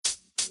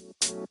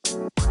Hello,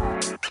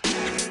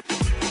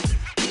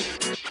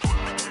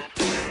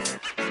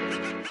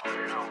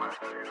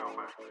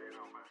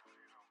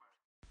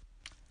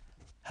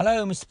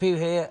 Mr. Pugh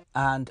here,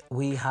 and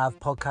we have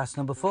podcast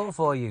number 4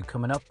 for you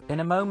coming up in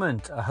a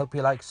moment. I hope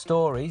you like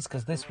stories,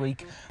 because this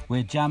week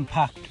we're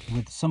jam-packed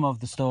with some of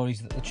the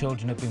stories that the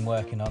children have been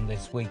working on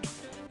this week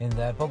in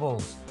their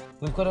bubbles.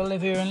 We've got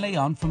Olivia and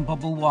Leon from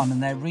Bubble 1,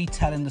 and they're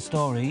retelling the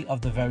story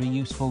of the very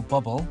useful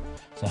bubble,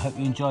 so I hope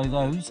you enjoy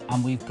those.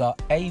 And we've got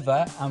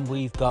Ava and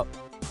we've got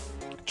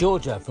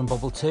Georgia from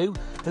Bubble 2,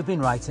 who've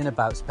been writing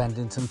about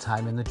spending some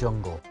time in the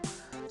jungle.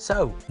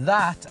 So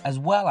that, as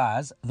well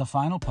as the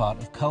final part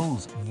of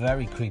Cole's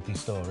very creepy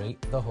story,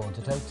 The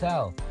Haunted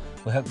Hotel.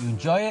 We hope you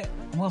enjoy it,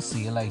 and we'll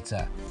see you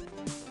later.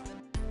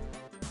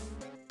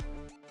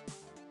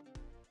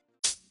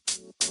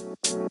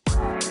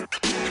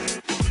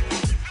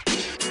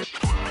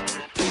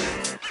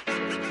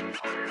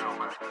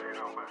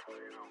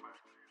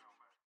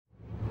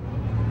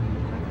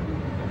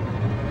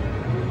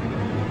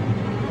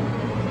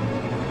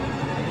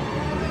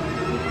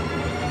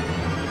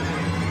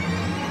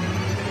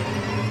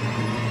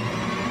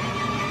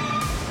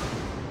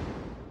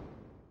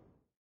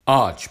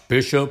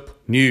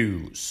 Archbishop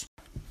News.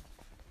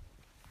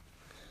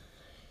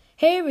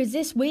 Here is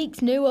this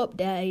week's new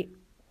update.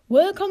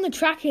 Work on the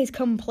track is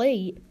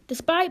complete.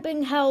 Despite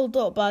being held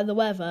up by the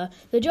weather,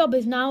 the job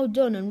is now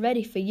done and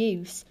ready for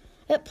use.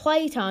 At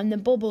playtime, the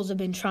bubbles have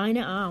been trying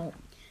it out.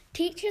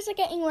 Teachers are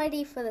getting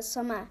ready for the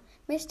summer.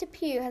 Mr.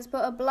 Pugh has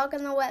put a blog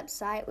on the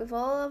website with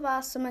all of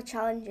our summer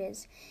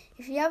challenges.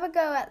 If you have a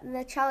go at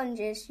the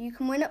challenges, you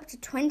can win up to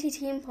 20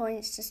 team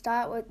points to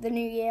start with the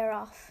new year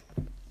off.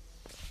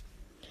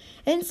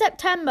 In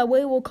September,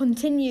 we will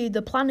continue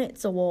the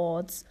Planets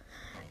Awards.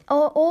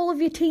 All of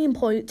your team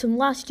points from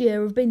last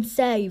year have been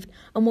saved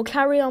and will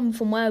carry on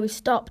from where we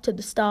stopped at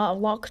the start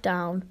of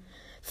lockdown.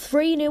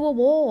 3 new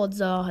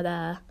awards are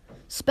there.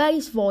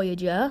 Space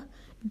Voyager,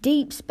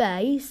 Deep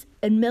Space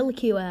and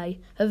Milky Way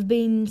have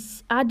been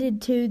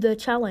added to the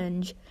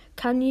challenge.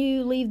 Can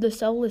you leave the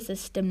solar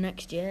system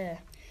next year?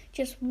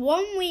 Just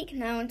 1 week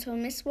now until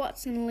Miss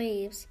Watson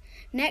leaves.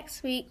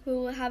 Next week we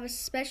will have a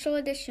special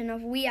edition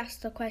of We Ask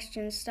the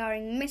Questions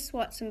starring Miss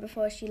Watson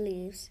before she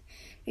leaves.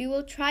 We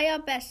will try our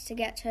best to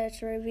get her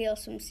to reveal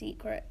some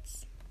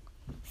secrets.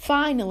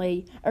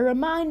 Finally, a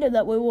reminder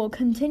that we will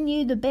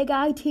continue the big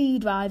IT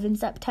drive in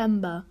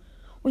September.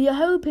 We are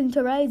hoping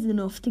to raise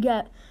enough to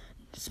get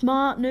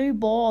smart new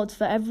boards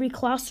for every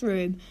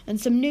classroom and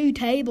some new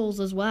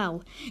tables as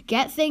well.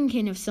 Get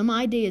thinking of some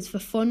ideas for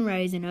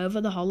fundraising over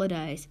the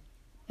holidays.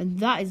 And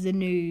that is the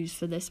news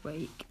for this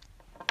week.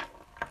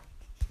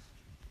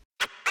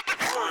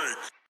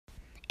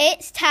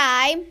 It's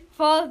time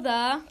for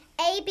the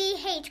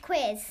ABH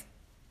quiz.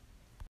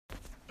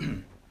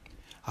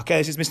 Okay,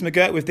 this is Mr.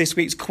 McGirt with this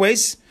week's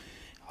quiz.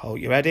 Oh,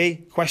 you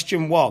ready?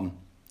 Question 1.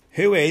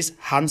 Who is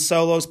Han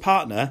Solo's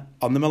partner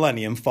on the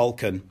Millennium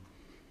Falcon?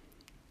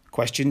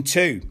 Question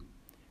 2.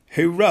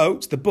 Who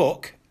wrote the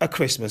book A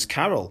Christmas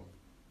Carol?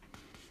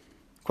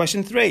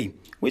 Question 3.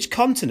 Which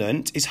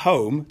continent is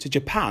home to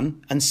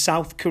Japan and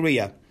South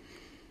Korea?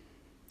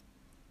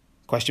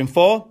 Question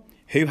 4.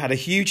 Who had a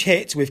huge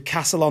hit with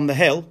Castle on the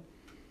Hill?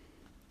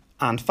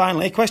 And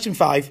finally, question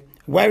 5.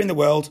 Where in the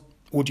world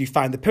would you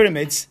find the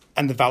pyramids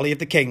and the Valley of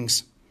the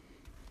Kings?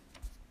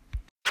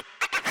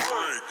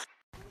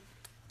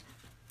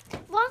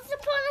 Once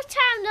upon a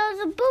time there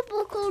was a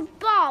bubble called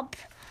Bob.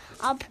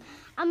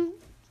 And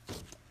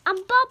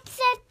Bob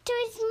said to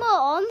his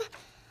mum,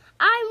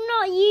 "I'm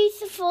not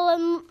useful,"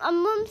 and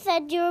Mum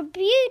said, "You're a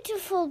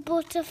beautiful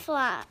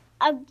butterfly."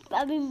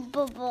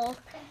 Bubble.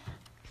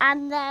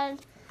 And then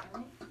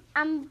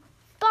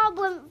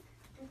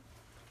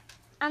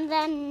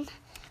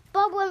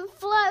Bob went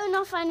floating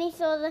off, and he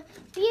saw the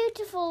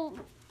beautiful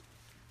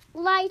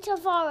light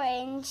of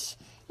orange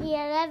he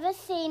had ever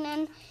seen,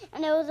 and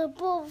there was a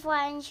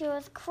butterfly, and she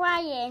was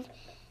crying.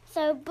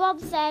 So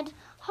Bob said,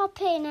 "Hop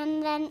in,"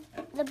 and then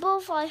the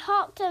butterfly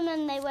hopped him,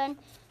 and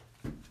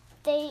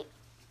they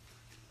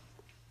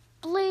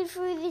blew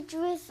through the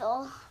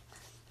drizzle,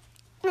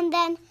 and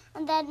then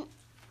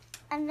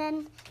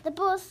the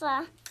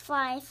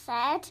butterfly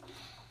said,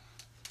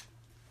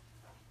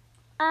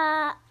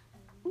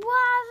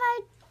 "What have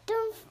I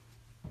done?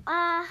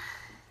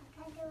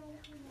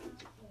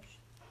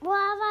 What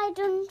have I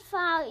done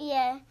without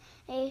you?"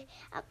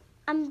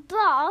 And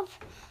Bob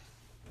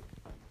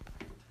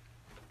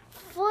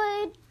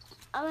flied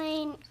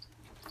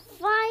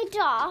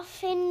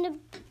off in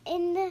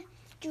the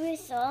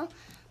drizzle.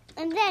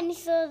 And then he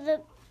saw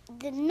the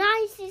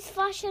nicest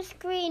flash of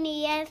screen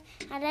he had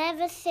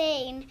ever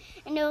seen,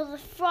 and it was a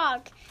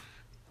frog.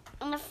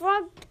 And the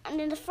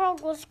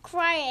frog was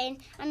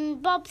crying,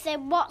 and Bob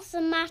said, "What's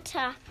the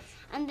matter?"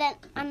 And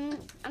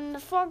the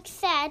frog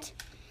said,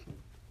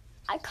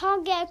 "I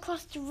can't get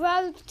across the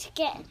road to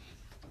get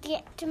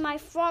to my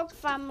frog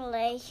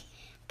family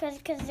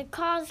because the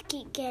cars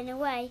keep getting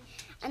away."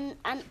 And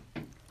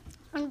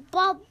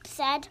Bob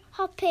said,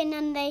 "Hop in,"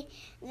 and they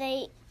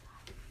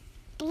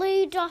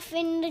blew off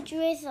in the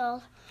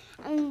drizzle,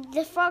 And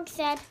the frog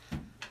said,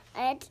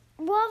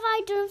 "What have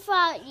I done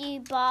for you,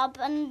 Bob?"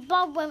 And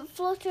Bob went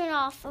fluttering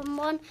off. And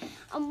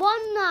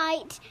one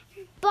night,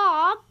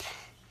 Bob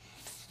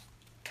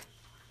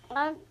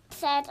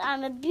said,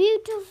 "I'm a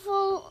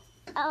beautiful,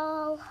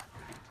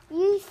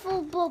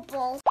 youthful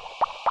bubble."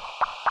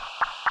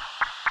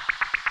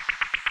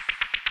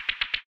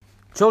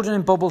 Children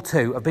in Bubble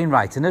 2 have been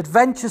writing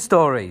adventure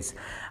stories,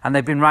 and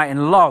they've been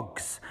writing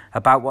logs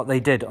about what they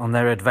did on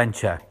their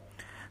adventure.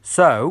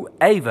 So,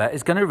 Ava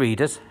is going to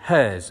read us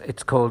hers.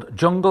 It's called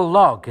Jungle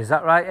Log. Is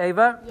that right,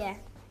 Ava? Yeah.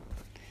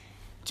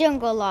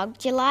 Jungle Log,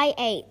 July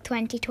 8,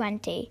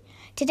 2020.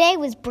 Today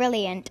was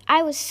brilliant.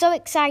 I was so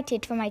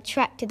excited for my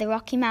trek to the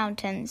Rocky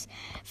Mountains.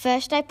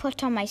 First, I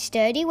put on my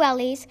sturdy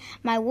wellies,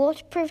 my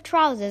waterproof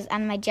trousers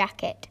and my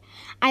jacket.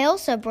 I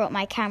also brought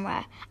my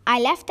camera. I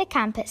left the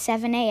camp at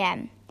 7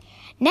 a.m.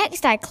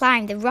 Next, I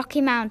climbed the Rocky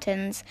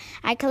Mountains.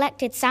 I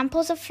collected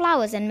samples of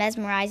flowers and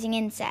mesmerizing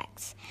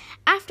insects.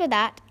 After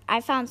that,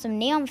 I found some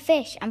neon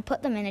fish and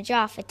put them in a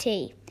jar for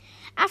tea.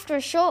 After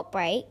a short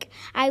break,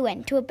 I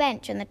went to a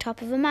bench on the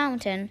top of a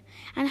mountain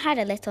and had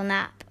a little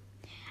nap.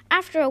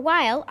 After a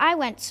while, I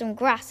went to some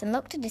grass and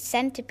looked at a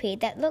centipede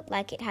that looked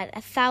like it had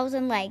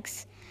 1,000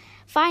 legs.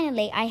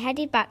 Finally, I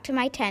headed back to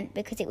my tent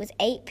because it was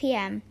 8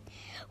 p.m.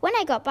 When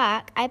I got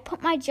back, I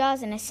put my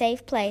jars in a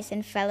safe place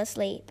and fell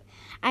asleep.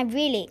 I'm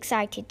really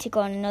excited to go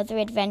on another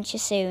adventure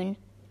soon.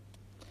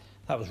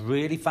 That was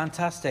really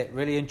fantastic,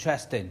 really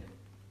interesting.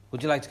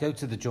 Would you like to go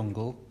to the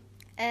jungle?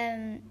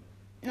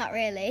 Not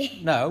really.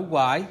 No,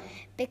 why?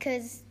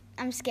 Because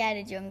I'm scared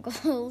of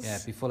jungles. Yeah,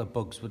 it'd be full of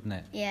bugs, wouldn't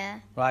it? Yeah.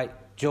 Right,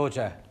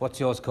 Georgia, what's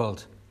yours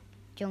called?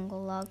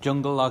 Jungle Log.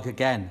 Jungle Log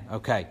again,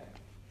 okay.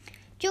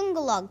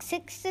 Jungle Log,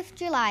 6th of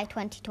July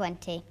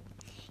 2020.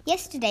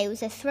 Yesterday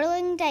was a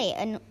thrilling day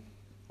and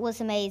was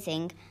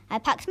amazing. I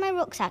packed my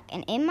rucksack,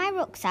 and in my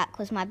rucksack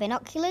was my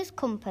binoculars,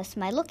 compass,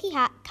 my lucky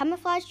hat,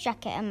 camouflage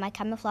jacket and my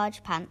camouflage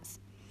pants.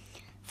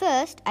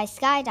 First, I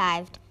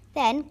skydived,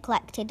 then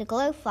collected a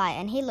glowfly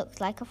and he looked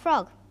like a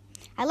frog.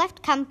 I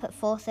left camp at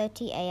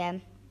 4:30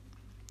 a.m.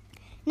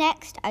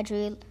 Next, I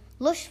drew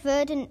lush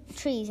verdant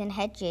trees and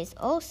hedges.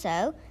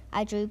 Also,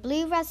 I drew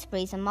blue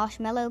raspberries and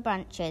marshmallow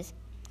branches.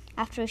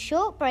 After a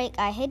short break,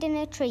 I hid in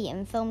a tree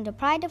and filmed a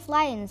pride of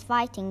lions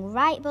fighting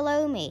right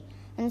below me,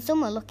 and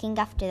some were looking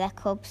after their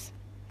cubs.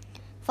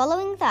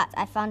 Following that,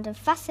 I found a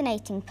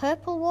fascinating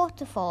purple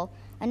waterfall,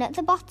 and at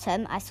the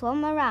bottom I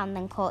swam around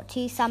and caught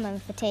 2 salmon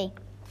for tea.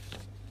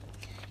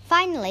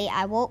 Finally,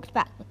 I walked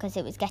back because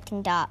it was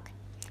getting dark.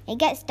 It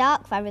gets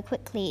dark very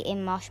quickly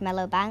in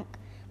Marshmallow Bank,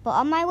 but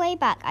on my way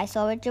back I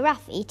saw a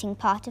giraffe eating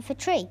part of a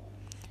tree,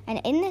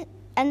 and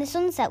the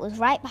sunset was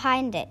right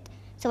behind it,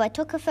 so I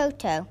took a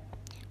photo.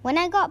 When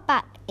I got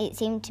back, it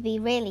seemed to be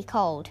really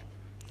cold,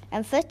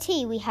 and for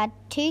tea we had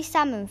the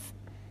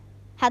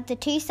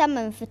 2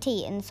 salmon for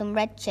tea and some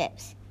red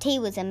chips. Tea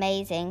was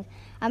amazing.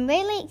 I'm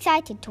really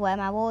excited to where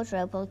my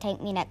wardrobe will take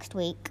me next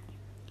week.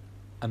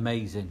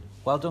 Amazing.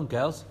 Well done,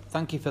 girls.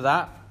 Thank you for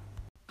that.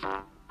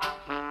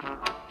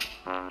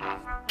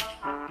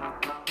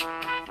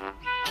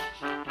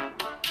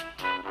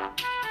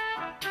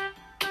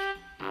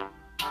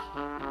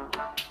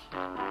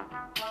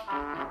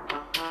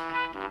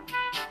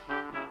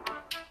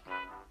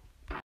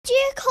 Do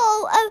you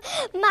call a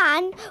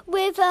man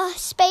with a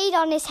spade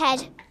on his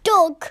head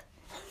Doug?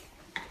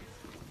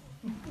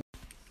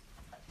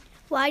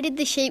 Why did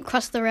the sheep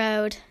cross the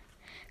road?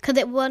 Because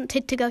it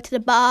wanted to go to the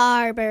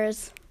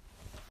barber's.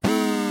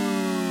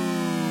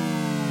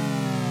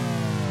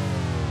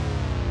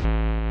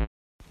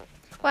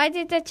 Why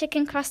did the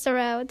chicken cross the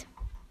road?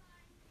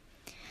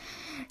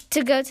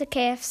 To go to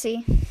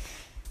KFC.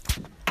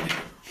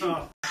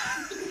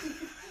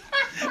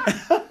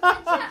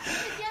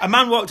 A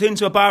man walked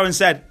into a bar and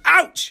said,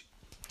 "Ouch!"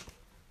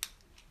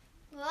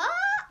 What?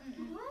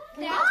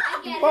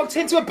 Walked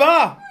into a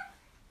bar.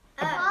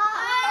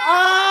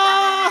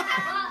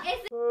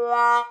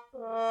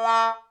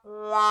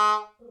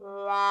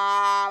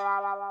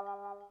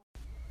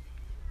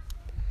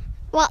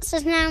 What's a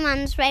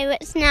snowman's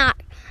favourite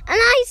snack? An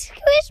Ice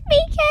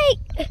Krispy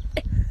cake.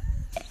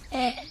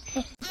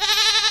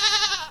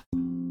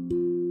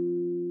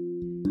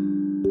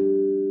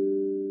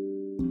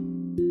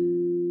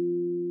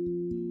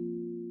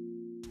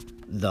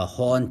 The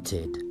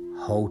Haunted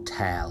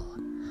Hotel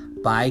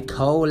by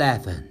Cole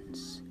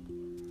Evans.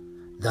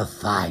 The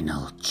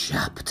final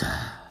chapter.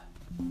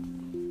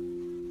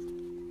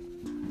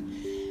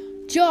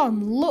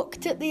 John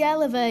looked at the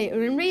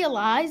elevator and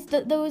realised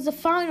that there was a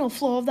final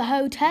floor of the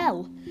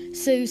hotel.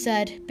 Sue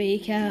said, "Be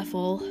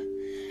careful."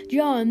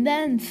 John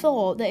then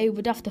thought that he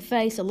would have to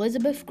face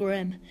Elizabeth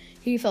Grimm.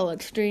 He felt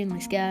extremely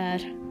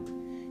scared.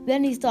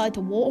 Then he started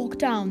to walk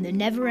down the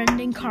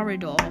never-ending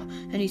corridor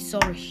and he saw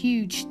a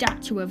huge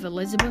statue of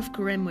Elizabeth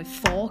Grimm with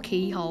 4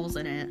 keyholes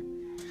in it.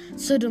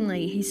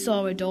 Suddenly he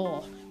saw a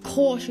door.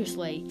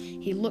 Cautiously,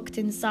 he looked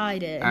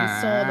inside it and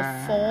he saw the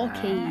 4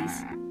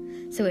 keys.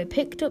 So he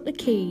picked up the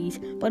keys,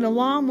 but an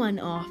alarm went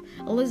off.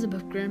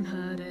 Elizabeth Grimm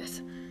heard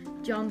it.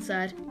 John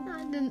said,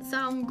 "That didn't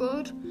sound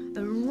good."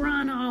 and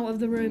ran out of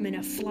the room in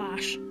a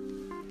flash.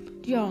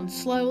 John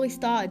slowly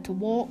started to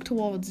walk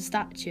towards the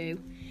statue.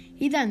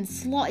 He then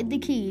slotted the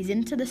keys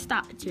into the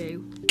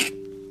statue.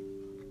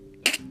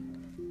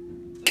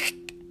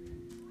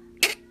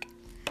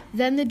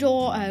 Then the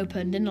door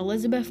opened and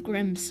Elizabeth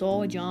Grimm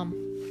saw John.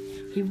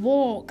 He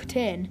walked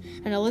in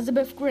and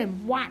Elizabeth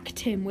Grimm whacked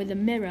him with a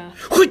mirror,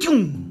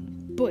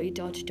 but he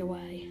dodged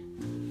away.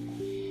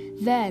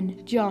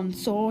 Then John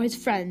saw his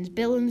friends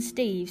Bill and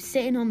Steve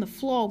sitting on the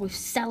floor with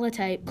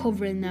sellotape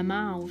covering their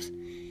mouths.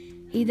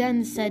 He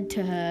then said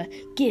to her,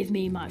 "Give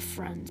me my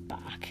friends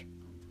back."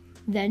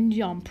 Then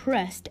John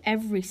pressed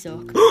every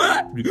suck.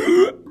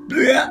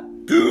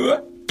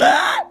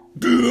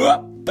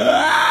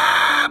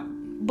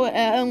 But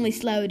it only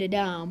slowed her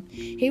down.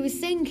 He was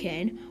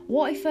thinking,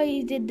 what if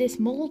he did this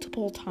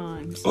multiple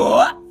times? So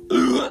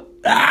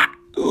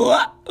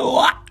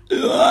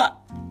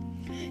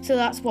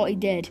that's what he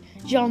did.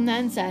 John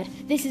then said,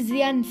 "This is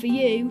the end for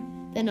you."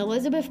 Then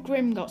Elizabeth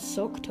Grimm got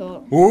sucked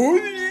up.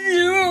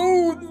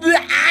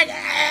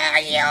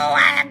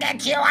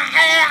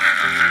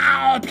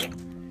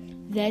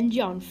 Then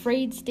John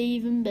freed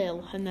Steve and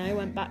Bill and they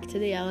went back to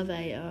the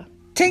elevator.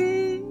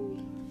 Ting!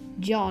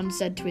 John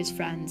said to his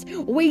friends,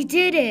 "We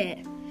did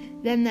it!"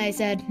 Then they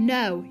said,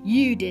 "No,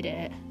 you did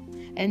it."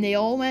 And they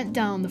all went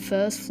down the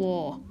first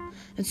floor.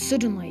 And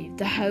suddenly,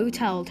 the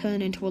hotel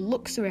turned into a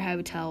luxury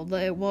hotel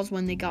that it was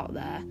when they got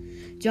there.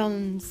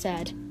 John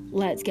said,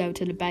 "Let's go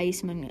to the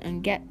basement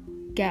and get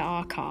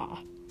our car."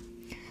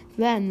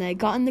 Then they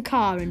got in the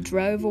car and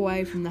drove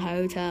away from the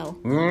hotel.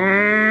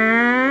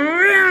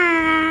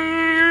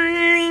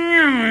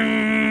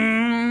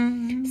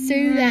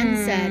 Sue then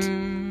said,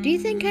 "Do you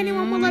think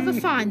anyone will ever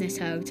find this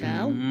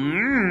hotel?"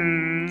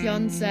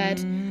 John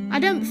said, "I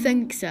don't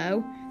think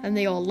so." And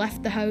they all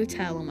left the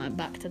hotel and went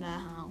back to their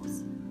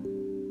house.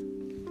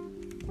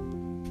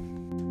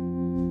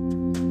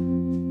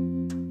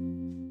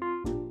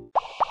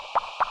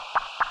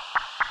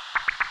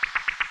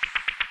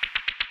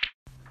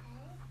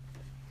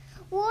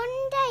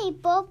 One day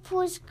Bob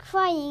was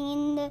crying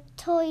in the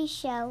toy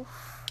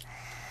shelf.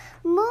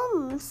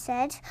 Mum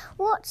said,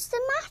 "What's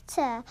the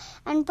matter?"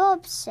 And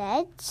Bob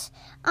said,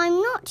 "I'm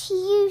not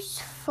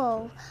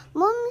useful."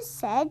 Mum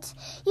said,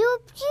 "You're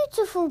a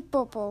beautiful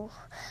Bubble."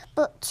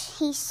 But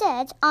he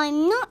said,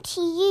 "I'm not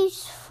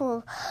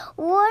useful."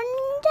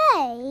 One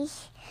day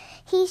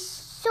he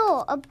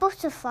saw a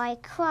butterfly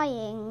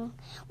crying.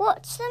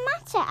 "What's the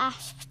matter?"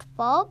 asked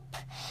Bob.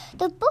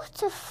 The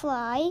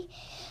butterfly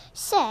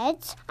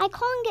said, "I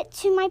can't get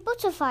to my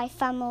butterfly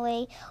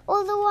family.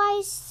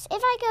 Otherwise,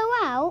 if I go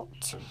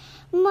out,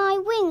 my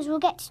wings will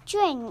get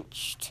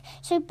drenched."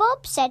 So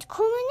Bob said,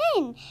 "Come on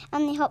in."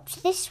 And they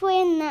hopped this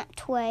way and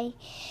that way.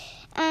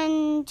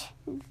 And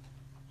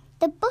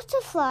the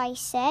butterfly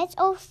said,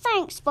 "Oh,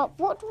 thanks, Bob.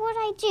 What would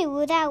I do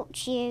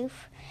without you?"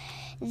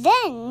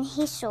 Then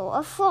he saw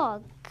a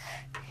frog.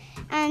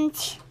 And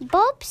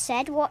Bob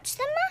said, "What's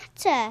the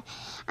matter?"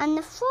 And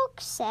the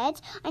frog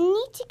said, "I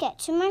need to get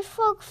to my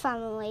frog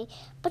family,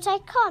 but I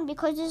can't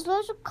because there's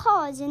loads of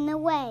cars in the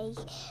way."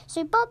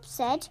 So Bob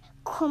said,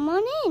 "Come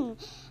on in."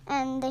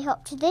 And they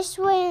hopped this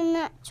way and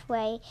that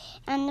way.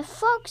 And the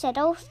frog said,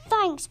 "Oh,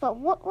 thanks, but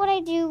what would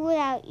I do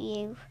without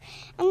you?"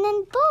 And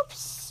then Bob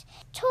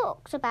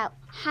talked about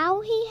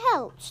how he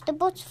helped the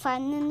butterfly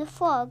and the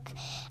frog.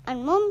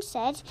 And Mum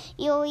said,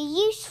 "You're a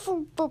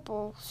useful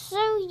Bubble,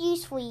 so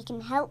useful you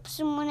can help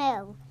someone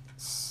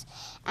else."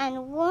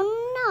 And one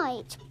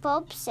night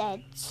Bob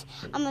said,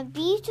 "I'm a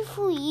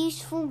beautiful,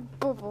 useful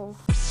Bubble."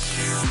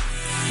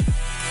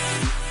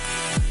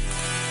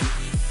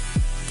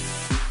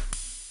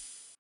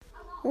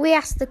 We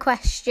ask the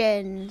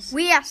questions.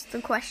 We ask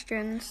the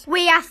questions.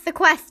 We ask the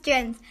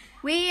questions.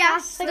 We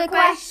ask the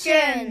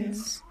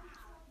questions.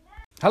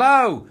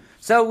 Hello!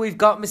 So we've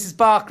got Mrs.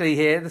 Barclay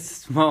here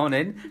this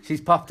morning. She's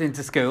popped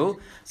into school.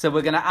 So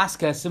we're going to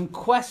ask her some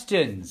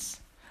questions.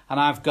 And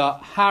I've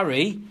got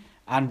Harry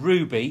and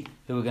Ruby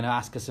who are going to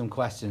ask her some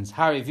questions.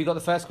 Harry, have you got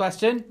the first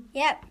question?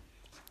 Yep.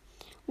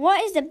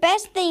 What is the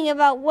best thing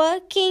about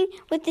working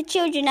with the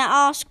children at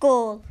our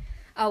school?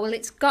 Oh, well,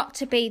 it's got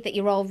to be that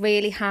you're all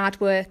really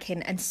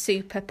hard-working and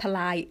super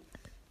polite.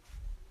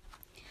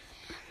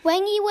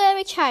 When you were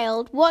a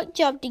child, what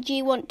job did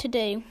you want to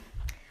do?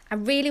 I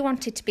really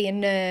wanted to be a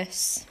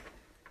nurse.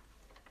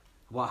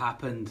 What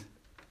happened?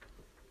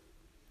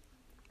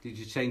 Did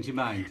you change your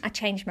mind? I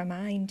changed my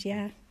mind,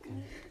 yeah.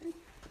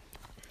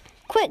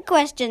 Quick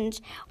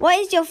questions. What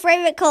is your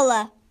favourite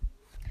colour?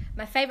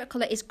 My favourite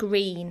colour is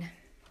green.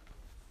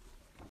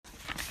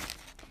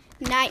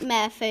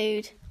 Nightmare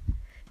food.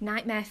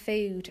 Nightmare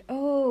food.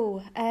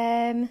 Oh,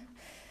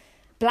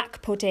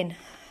 black pudding.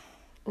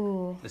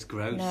 Oh, That's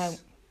gross. No.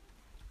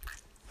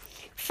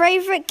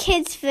 Favourite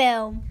kids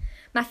film?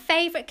 My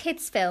favourite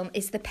kids film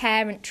is The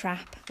Parent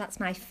Trap. That's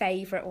my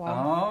favourite one.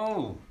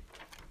 Oh.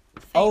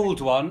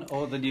 Old one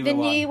or the newer one?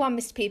 The new one,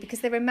 Mr. P,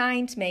 because they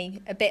remind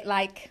me a bit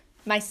like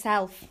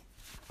myself.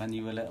 When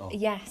you were little?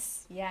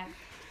 Yes, yeah.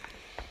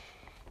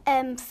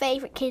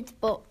 Favourite kids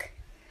book?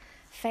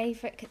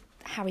 Favourite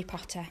Harry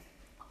Potter.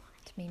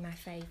 to me my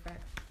favourite.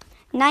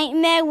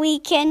 Nightmare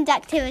weekend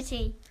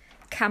activity.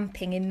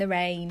 Camping in the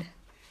rain.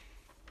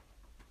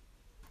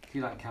 Do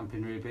you like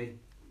camping, Ruby?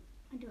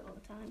 I do it all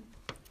the time.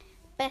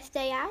 Best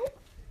day out.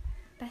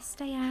 Best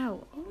day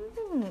out.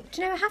 Ooh.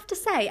 Do you know, I have to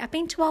say, I've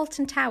been to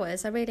Alton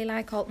Towers. I really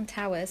like Alton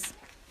Towers.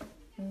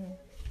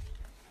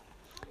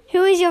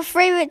 Who is your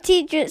favourite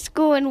teacher at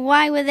school and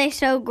why were they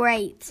so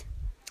great?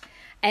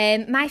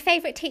 My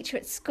favourite teacher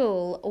at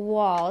school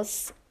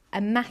was a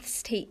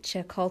maths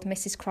teacher called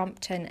Mrs.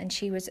 Crompton, and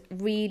she was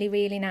really,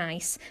 really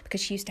nice because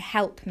she used to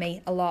help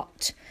me a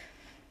lot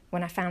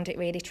when I found it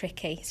really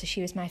tricky. So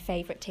she was my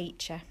favourite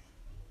teacher.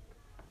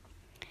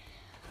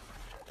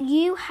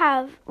 You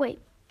have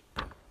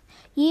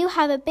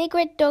a big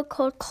red dog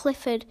called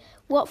Clifford.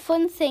 What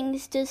fun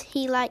things does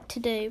he like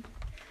to do?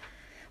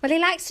 Well, he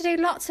likes to do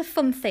lots of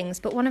fun things,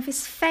 but one of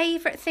his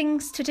favourite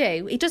things to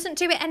do, he doesn't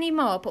do it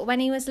anymore, but when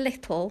he was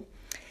little,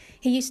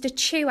 he used to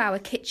chew our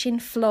kitchen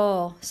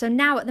floor. So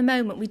now at the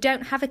moment we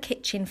don't have a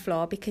kitchen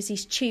floor because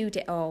he's chewed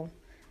it all.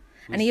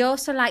 And he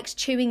also likes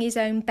chewing his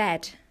own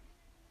bed.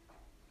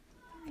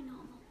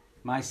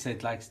 My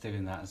Sid likes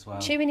doing that as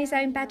well. Chewing his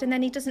own bed, and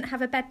then he doesn't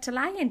have a bed to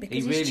lie in because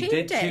He he's really chewed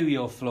did it. chew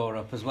your floor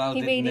up as well, He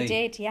didn't he? really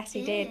did, yes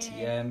he did.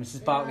 Yeah,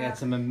 Mrs. Barkley had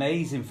some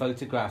amazing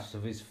photographs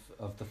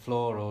of the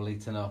floor all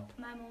eaten up.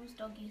 My mum's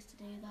dog used to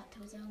do that to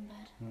his own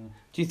bed.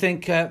 Do you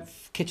think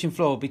kitchen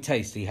floor will be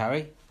tasty,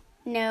 Harry?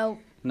 No.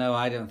 No,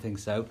 I don't think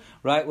so.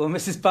 Right, well,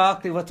 Mrs.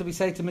 Barkley, what do we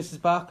say to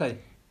Mrs. Barkley?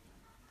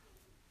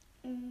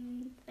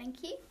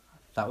 Thank you.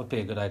 That would be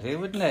a good idea,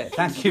 wouldn't it?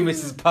 Thank you,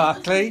 Mrs.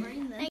 Barkley.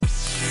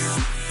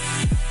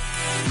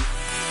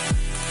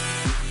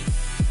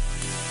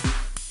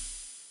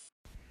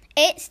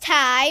 It's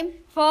time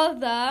For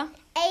the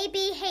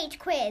ABH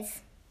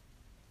quiz.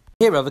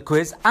 Here are the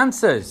quiz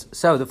answers.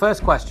 So the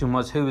first question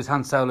was, who was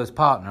Han Solo's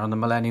partner on the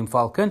Millennium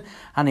Falcon?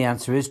 And the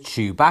answer is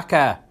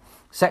Chewbacca.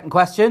 Second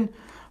question,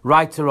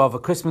 writer of A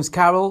Christmas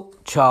Carol,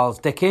 Charles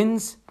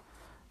Dickens.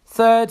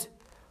 Third,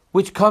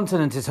 which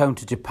continent is home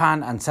to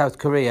Japan and South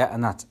Korea?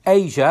 And that's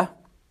Asia.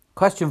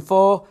 Question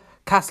 4,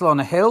 Castle on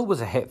a Hill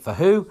was a hit for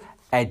who?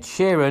 Ed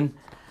Sheeran.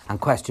 And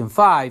question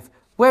 5,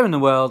 where in the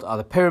world are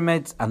the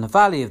pyramids and the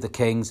Valley of the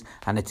Kings?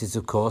 And it is,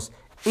 of course,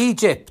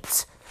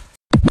 Egypt.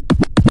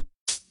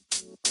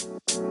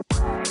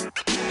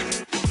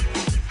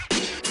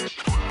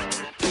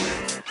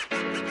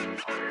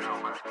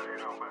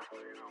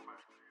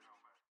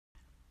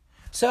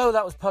 So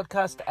that was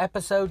podcast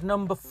episode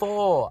number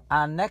 4,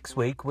 and next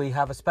week we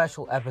have a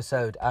special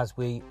episode as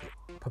we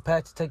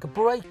prepare to take a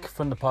break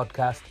from the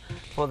podcast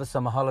for the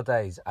summer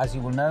holidays. As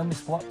you will know,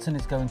 Miss Watson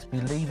is going to be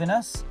leaving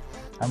us,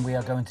 and we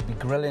are going to be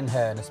grilling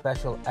her in a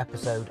special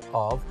episode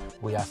of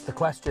We Ask the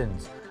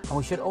Questions. And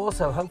we should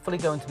also hopefully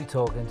going to be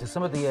talking to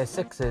some of the Year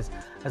 6s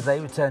as they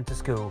return to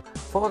school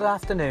for the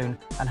afternoon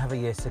and have a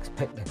Year 6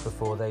 picnic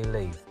before they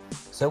leave.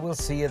 So we'll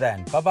see you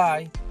then.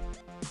 Bye-bye.